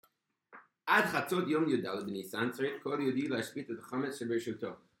Ad chatzot yom yudal b'Nisan tzarich kol yudi lashbit the chametz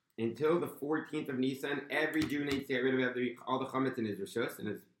shebershuto. Until the 14th of Nisan, every Jew needs to get rid of all the chametz in his rishus, in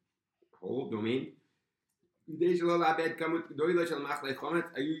his whole domain. כדי שלא לאבד כמות גדולה של מחלי חומץ,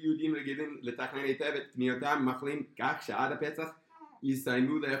 היו יהודים רגילים לתכנן היטב את קנייתם מחלים כך שעד הפסח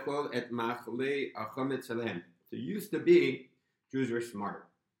יסיימו לאכול את מחלי החומץ שלהם. So it used to be, Jews were smart.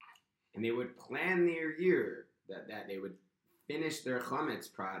 And they would plan their year that they would finish their chametz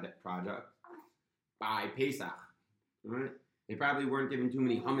project by Pesach. Right? They probably weren't giving too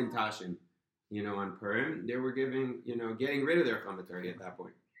many hamintashim, on Purim. They were giving, getting rid of their chametz already at that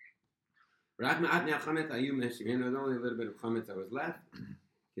point. There was only a little bit of chametz that was left.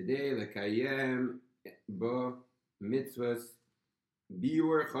 Kedei lekayem bo mitzvahs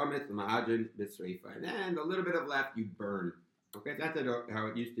biur chametz mahadrin b'sreifa. And then the little bit of left you burn. Okay, that's how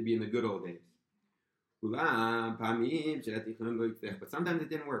it used to be in the good old days. But sometimes it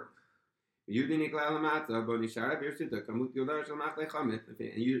didn't work. And you're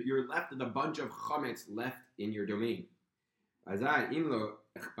left with a bunch of chametz left in your domain. If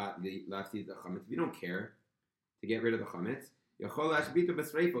you don't care to get rid of the chametz,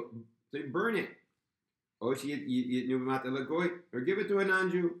 so you burn it. Or give it to a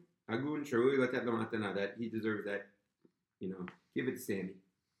non-Jew. That he deserves that. Give it to Sammy.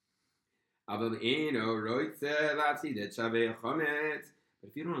 But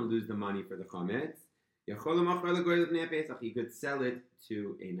if you don't want to lose the money for the chametz, you could sell it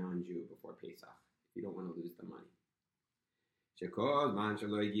to a non-Jew before Pesach if you don't want to lose the money.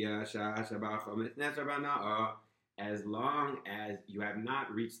 As long as you have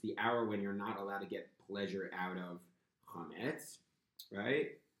not reached the hour when you're not allowed to get pleasure out of chametz,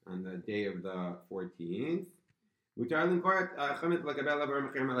 right? On the day of the 14th, you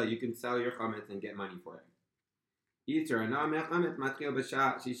can sell your chametz and get money for it. When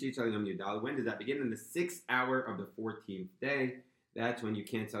does that begin? In the 6th hour of the 14th day. That's when you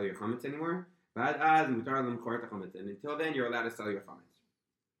can't sell your chametz anymore. And until then, you're allowed to sell your chametz.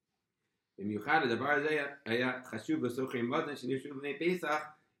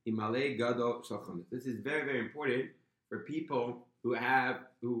 This is very, very important for people who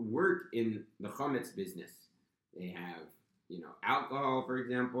work in the chametz business. They have, alcohol, for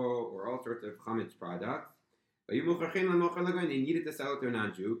example, or all sorts of chametz products. They needed to sell it to a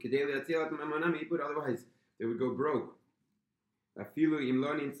non-Jew. Otherwise, they would go broke. And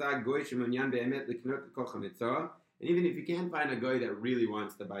even if you can't find a guy that really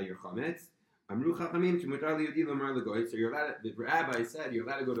wants to buy your chametz, so the rabbi said you're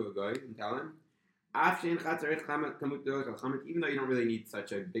allowed to go to a guy and tell him, even though you don't really need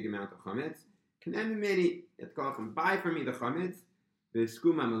such a big amount of chametz, buy for me the chametz, the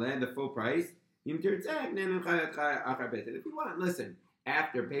full price. If you want, listen,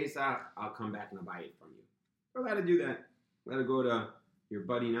 after Pesach, I'll come back and I'll buy it from you. You're allowed to do that. You're allowed to go to your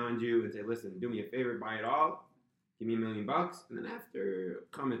buddy non-Jew and say, listen, do me a favor, buy it all, give me $1 million, and then after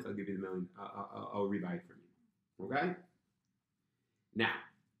chametz, I'll give you the $1 million, I'll rebuy it from you. Okay? Now,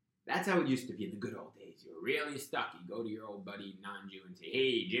 that's how it used to be in the good old days. You're really stuck. You go to your old buddy non-Jew and say,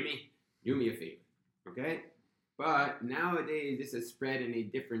 hey, Jimmy, do me a favor. Okay? But nowadays, this is spread in a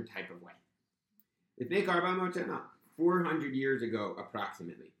different type of way. 400 years ago,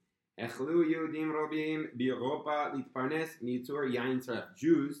 approximately,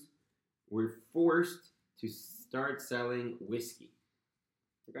 Jews were forced to start selling whiskey.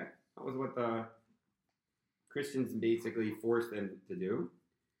 Okay? That was what the Christians basically forced them to do.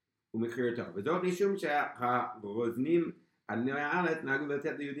 Again,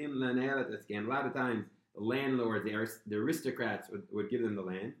 a lot of times, the landlords, the aristocrats would give them the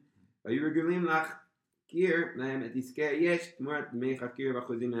land. And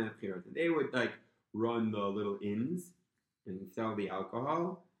they would run the little inns and sell the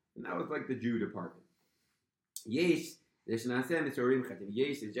alcohol, and that was like the Jew department. Yesh is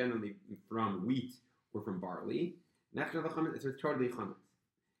generally from wheat or from barley. It's totally chametz.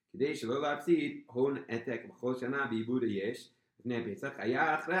 So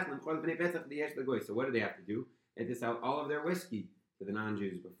what do they have to do? They have to sell all of their whiskey to the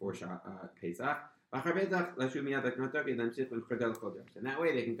non-Jews before Pesach. And that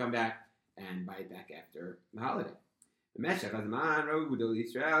way they can come back and buy it back after the holiday. The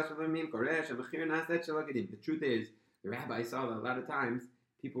truth is, the rabbi saw that a lot of times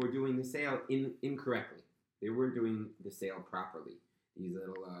people were doing the sale incorrectly. They weren't doing the sale properly, these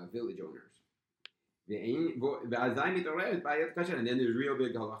little village owners. And then there's real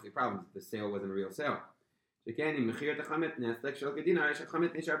big halachic problems. The sale wasn't a real sale. Then the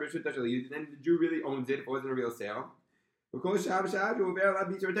Jew really owns it if it wasn't a real sale. And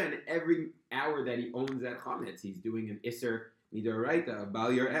every hour that he owns that chametz, he's doing an iser midoraita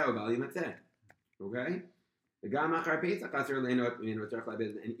bal yoreh bal yimatzeh. Okay. And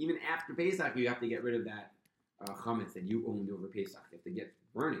even after Pesach, you have to get rid of that chametz that you owned over Pesach. You have to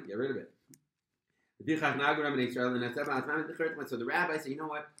burn it, get rid of it. So the rabbi said, you know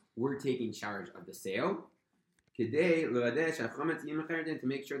what? We're taking charge of the sale to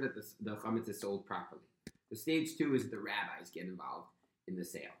make sure that the chametz is sold properly. The stage 2 is the rabbis get involved in the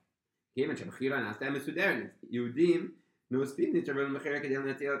sale. And once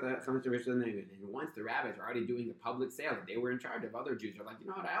the rabbis are already doing the public sale that they were in charge of, other Jews are like, you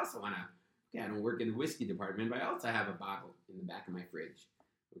know what, I also want to, I don't work in the whiskey department, but I also have a bottle in the back of my fridge.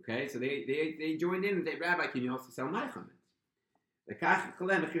 Okay, so they joined in and said, Rabbi, can you also sell my chametz?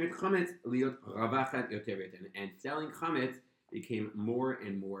 And selling chametz became more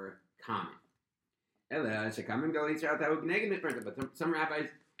and more common. But some rabbis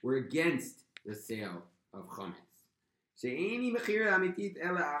were against the sale of chametz. They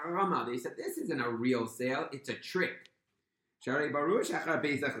said, this isn't a real sale, it's a trick. Everybody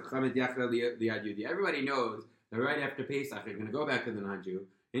knows that right after Pesach, you're going to go back to the non-Jew,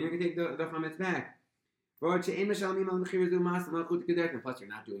 and you're going to take the chametz back. Plus, you're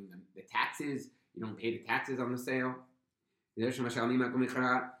not doing the taxes. You don't pay the taxes on the sale.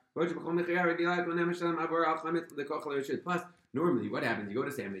 Plus, normally, what happens? You go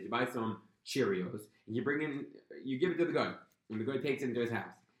to Sam's, you buy some Cheerios, and you give it to the guy, and the guy takes it into his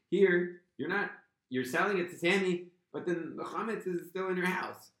house. Here, you're selling it to Sammy, but then the chametz is still in your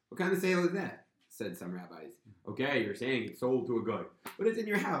house. What kind of sale is that? Said some rabbis. Okay, you're saying it's sold to a guy, but it's in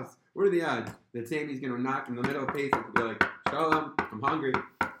your house. What are the odds that Sammy's going to knock in the middle of Pesach and be like, Shalom, I'm hungry.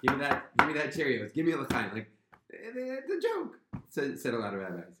 Give me that Cheerios. Give me a l'chaim. Like, it's a joke, said a lot of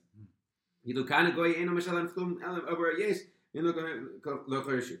rabbis.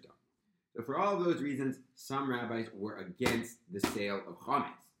 So for all of those reasons, some rabbis were against the sale of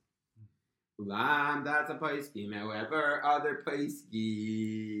chametz. That's a paiskim. However, other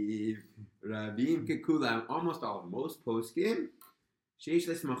paiskim, Rabim kekulam, almost all, most poskim,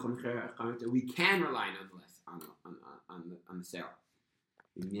 we can rely nonetheless on the sale.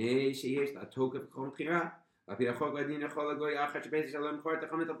 The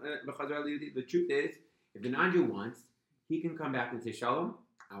truth is, if the non-Jew wants, he can come back and say, Shalom,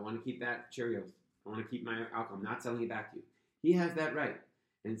 I want to keep that Cheerios. I want to keep my alcohol. I'm not selling it back to you. He has that right.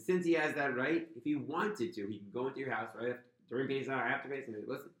 And since he has that right, if he wanted to, he can go into your house right during Pesach or after Pesach and say,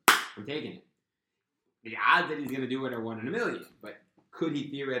 listen, I'm taking it. The odds that he's going to do it are 1 in a million. But could he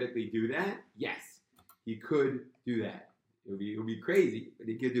theoretically do that? Yes, he could do that. It would be crazy, but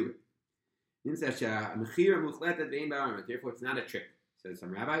he could do it. Therefore, it's not a trick, says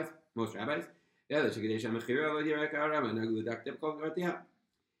some rabbis, most rabbis. And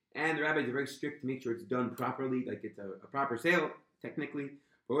the rabbis are very strict to make sure it's done properly, like it's a proper sale, technically.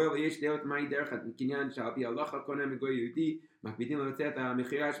 They do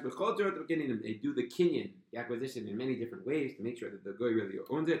the kinyan, the acquisition, in many different ways to make sure that the goy really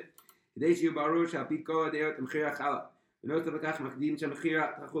owns it. And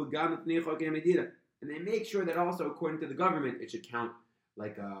they make sure that also, according to the government, it should count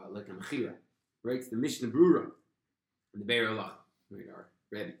like a mechira. Right? It's the Mishnah Brura and the Be'er Allah. Right, our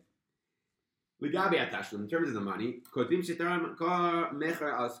Rebbe. In terms of the money, so what they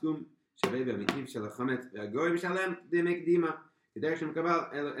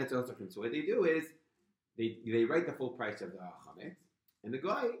do is they write the full price of the chametz, and the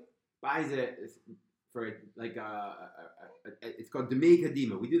guy buys it for like it's called demei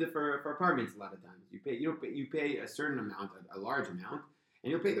kadima. We do that for apartments a lot of times. You pay a certain amount, a large amount,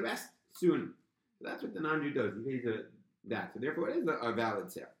 and you'll pay the rest soon. So that's what the non-Jew does. He pays that. So therefore, it is a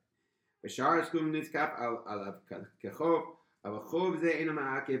valid sale. And then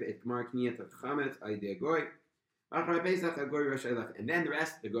the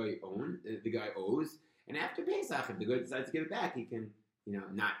rest the guy owes, and after Pesach, if the guy decides to give it back, he can,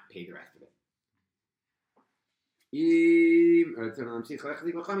 not pay the rest of it.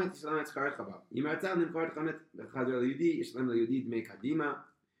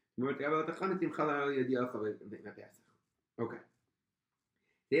 Okay.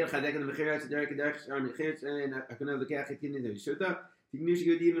 A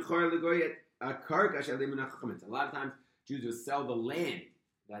lot of times Jews will sell the land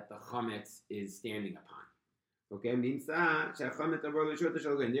that the chametz is standing upon. Okay, and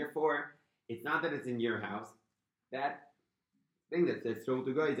therefore, it's not that it's in your house. That thing that says sold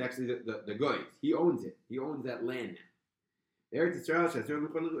to goy is actually the goy's. He owns it. He owns that land now. But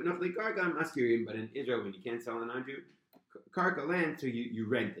in Israel, when you can't sell a non-Jew, karka land, so you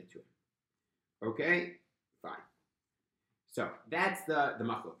rent it to him. Okay? Fine. So that's the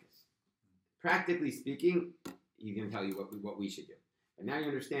machlokas. Practically speaking, he's going to tell you what we should do. And now you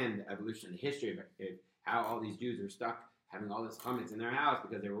understand the evolution, the history of how all these Jews are stuck having all this chametz in their house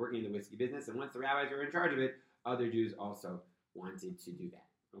because they were working in the whiskey business. And once the rabbis were in charge of it, other Jews also wanted to do that.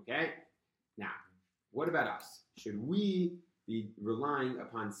 Okay? Now, what about us? Should we be relying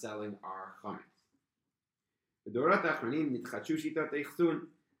upon selling our chametz? בדורות האחרונים נתחדשו שיטות האחסון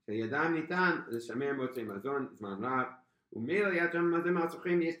שלידם ניתן לשמר מוצרי מזון זמן רב ומילא יד שם מזון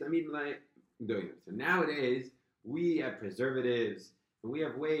מהסוחרים יש תמיד מלאי גדולים. So nowadays we have preservatives and we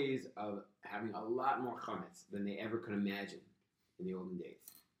have ways of having a lot more chametz than they ever could imagine in the olden days.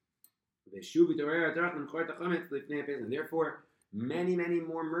 And therefore many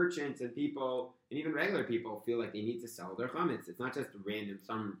more merchants and people and even regular people feel like they need to sell their chametz. It's not just random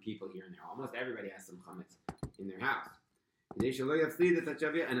some people here and there. Almost everybody has some chametz in their house.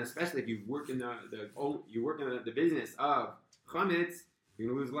 And especially if you work in the business of chametz, you're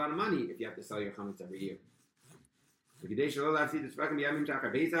going to lose a lot of money if you have to sell your chametz every year.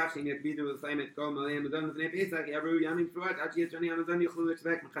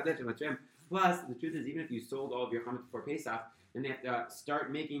 Plus, the truth is, even if you sold all of your chametz before Pesach, then they have to start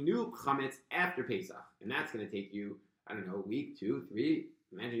making new chametz after Pesach. And that's going to take you, I don't know, a week, 2, 3.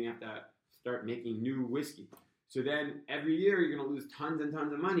 Imagine you have to start making new whiskey. So then every year you're going to lose tons and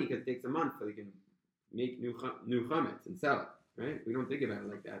tons of money because it takes a month so you can make new chametz and sell it, right? We don't think about it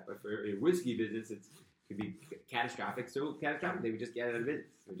like that, but for a whiskey business, it could be catastrophic. So catastrophic, they would just get out of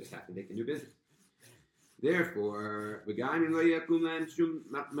business. They would just have to make a new business. Therefore, because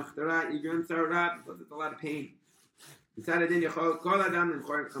it's a lot of pain.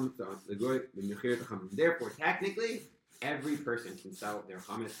 Therefore, technically, every person can sell their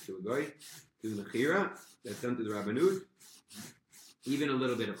chametz to a goy, to the mechira, that's done to the rabbanut, even a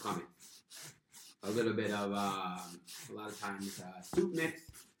little bit of chametz. A little bit of, a lot of times, soup mix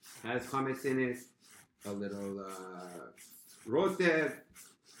has chametz in it, a little rotev,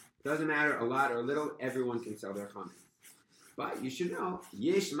 doesn't matter, a lot or a little, everyone can sell their chametz. But you should know,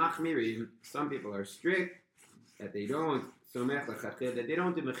 yesh machmirim, some people are strict, that they don't somech l'chachil, that they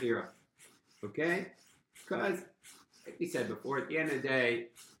don't do mechira. Okay? Because, like we said before, at the end of the day,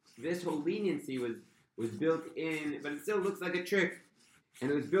 this whole leniency was built in, but it still looks like a trick. And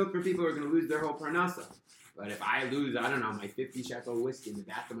it was built for people who are going to lose their whole parnasa. But if I lose, I don't know, my 50 shekel whiskey in the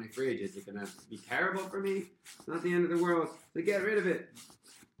back of my fridge, is it going to be terrible for me? It's not the end of the world. So get rid of it.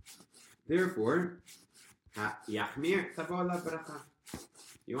 Therefore, yachmir tavo alav baracha.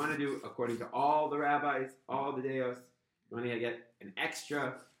 You want to do according to all the rabbis, all the deos. You want to get an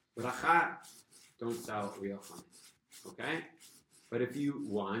extra bracha. Don't sell real chametz, okay? But if you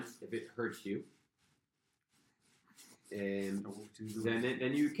want, if it hurts you, then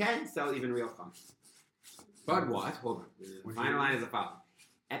you can sell even real chametz. But what? Hold on. The final line is the following: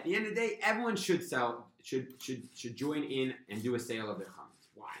 at the end of the day, everyone should join in and do a sale of their chametz.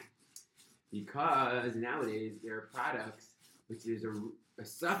 Why? Because nowadays there are products which is a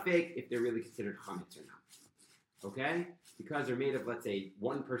suffix if they're really considered chametz or not. Okay? Because they're made of, let's say,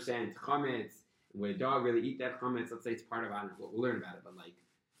 1% chametz. And would a dog really eat that chametz? Let's say it's part of, I don't know, we'll learn about it, but like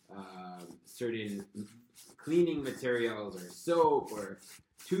certain cleaning materials or soap or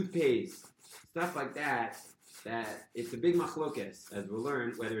toothpaste, stuff like that, that it's a big machlokas, as we'll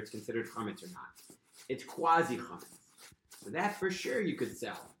learn, whether it's considered chametz or not. It's quasi-chametz. So that for sure you could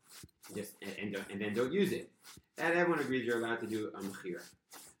sell. Just and then don't use it. That everyone agrees you're allowed to do a mechira.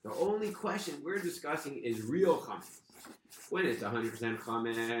 The only question we're discussing is real chametz. When it's 100%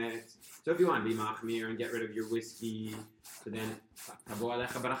 chametz. So if you want to be machmir and get rid of your whiskey, so then tavo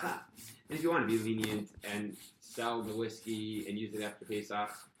alecha baracha. And if you want to be lenient and sell the whiskey and use it after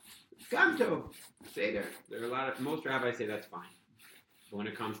Pesach, come to say there are a lot of, most rabbis say that's fine. But when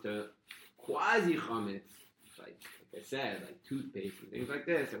it comes to quasi chametz, like I said, like toothpaste and things like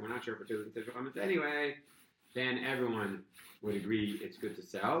this, and we're not sure if it's considered chametz anyway, then everyone would agree it's good to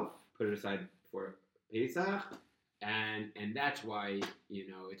sell, put it aside for Pesach, and that's why,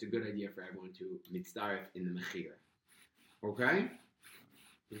 it's a good idea for everyone to mitzaref in the mechira. Okay?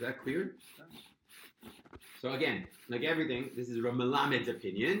 Is that clear? So again, like everything, this is Rav Melamed's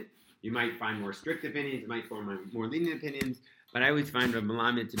opinion. You might find more strict opinions, you might find more lenient opinions, but I always find Rav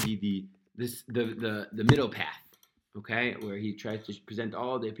Melamed to be the middle path, okay, where he tries to present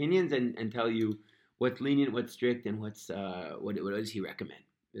all the opinions and tell you what's lenient, what's strict, and what does he recommend.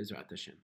 Bezrat Hashem.